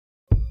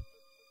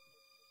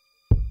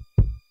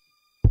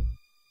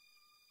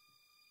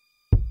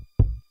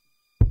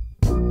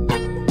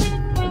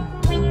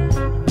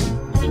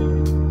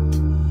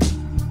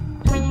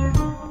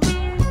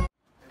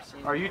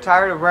Are you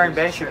tired of wearing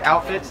basic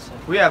outfits?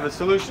 We have a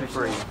solution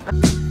for you.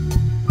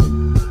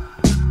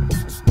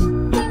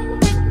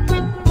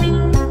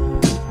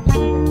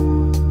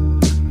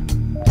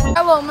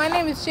 Hello, my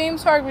name is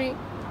James Harvey,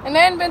 and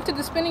I invented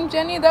the spinning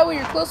jenny. That way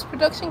your close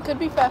production could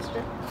be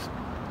faster.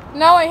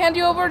 Now I hand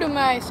you over to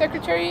my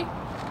secretary,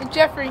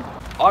 Jeffrey.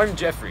 I'm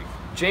Jeffrey,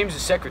 James'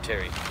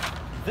 secretary.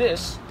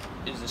 This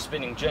is the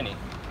spinning jenny.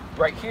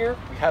 Right here,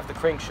 we have the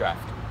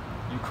crankshaft.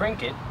 You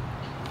crank it,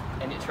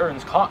 and it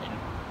turns cotton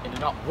into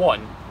not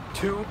 1,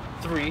 2,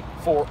 3,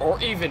 4,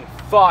 or even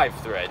 5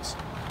 threads,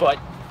 but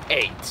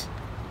 8.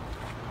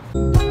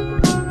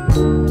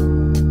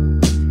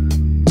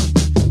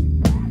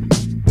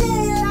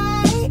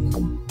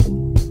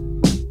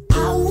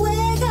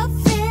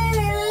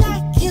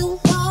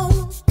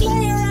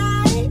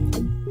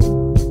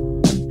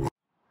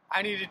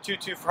 I needed a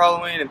tutu for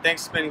Halloween, and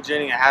thanks to Spinning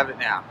Jenny, I have it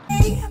now.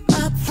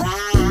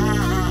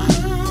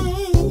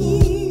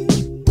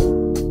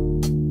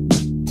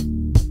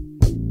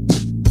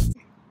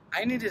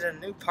 I needed a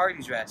new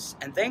party dress,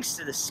 and thanks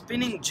to the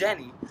Spinning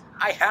Jenny,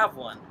 I have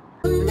one.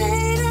 I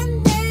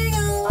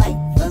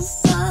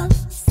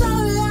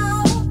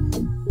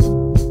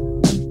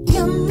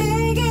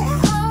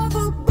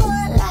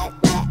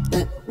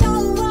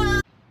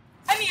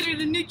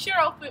needed a new cheer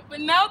outfit, but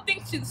now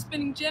thanks to the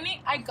spinning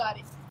jenny, I got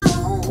it.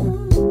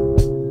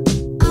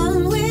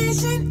 I'm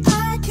wishing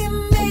I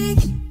can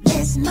make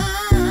this mine.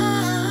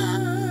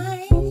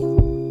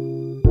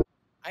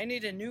 I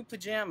needed new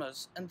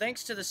pajamas, and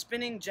thanks to the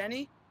Spinning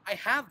Jenny, I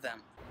have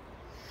them.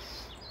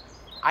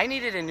 I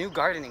needed a new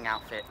gardening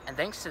outfit, and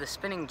thanks to the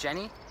Spinning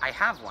Jenny, I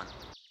have one.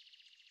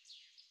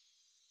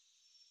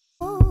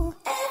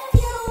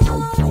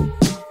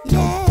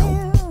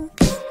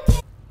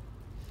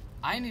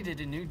 I needed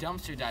a new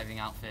dumpster diving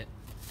outfit,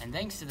 and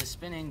thanks to the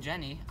Spinning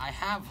Jenny, I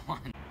have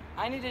one.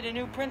 I needed a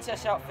new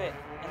princess outfit,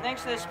 and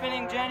thanks to the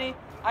Spinning Jenny,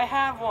 I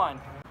have one.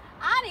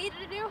 I needed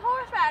a new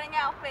horse riding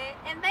outfit,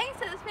 and thanks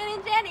to the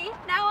spinning jenny,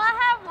 now I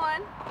have one.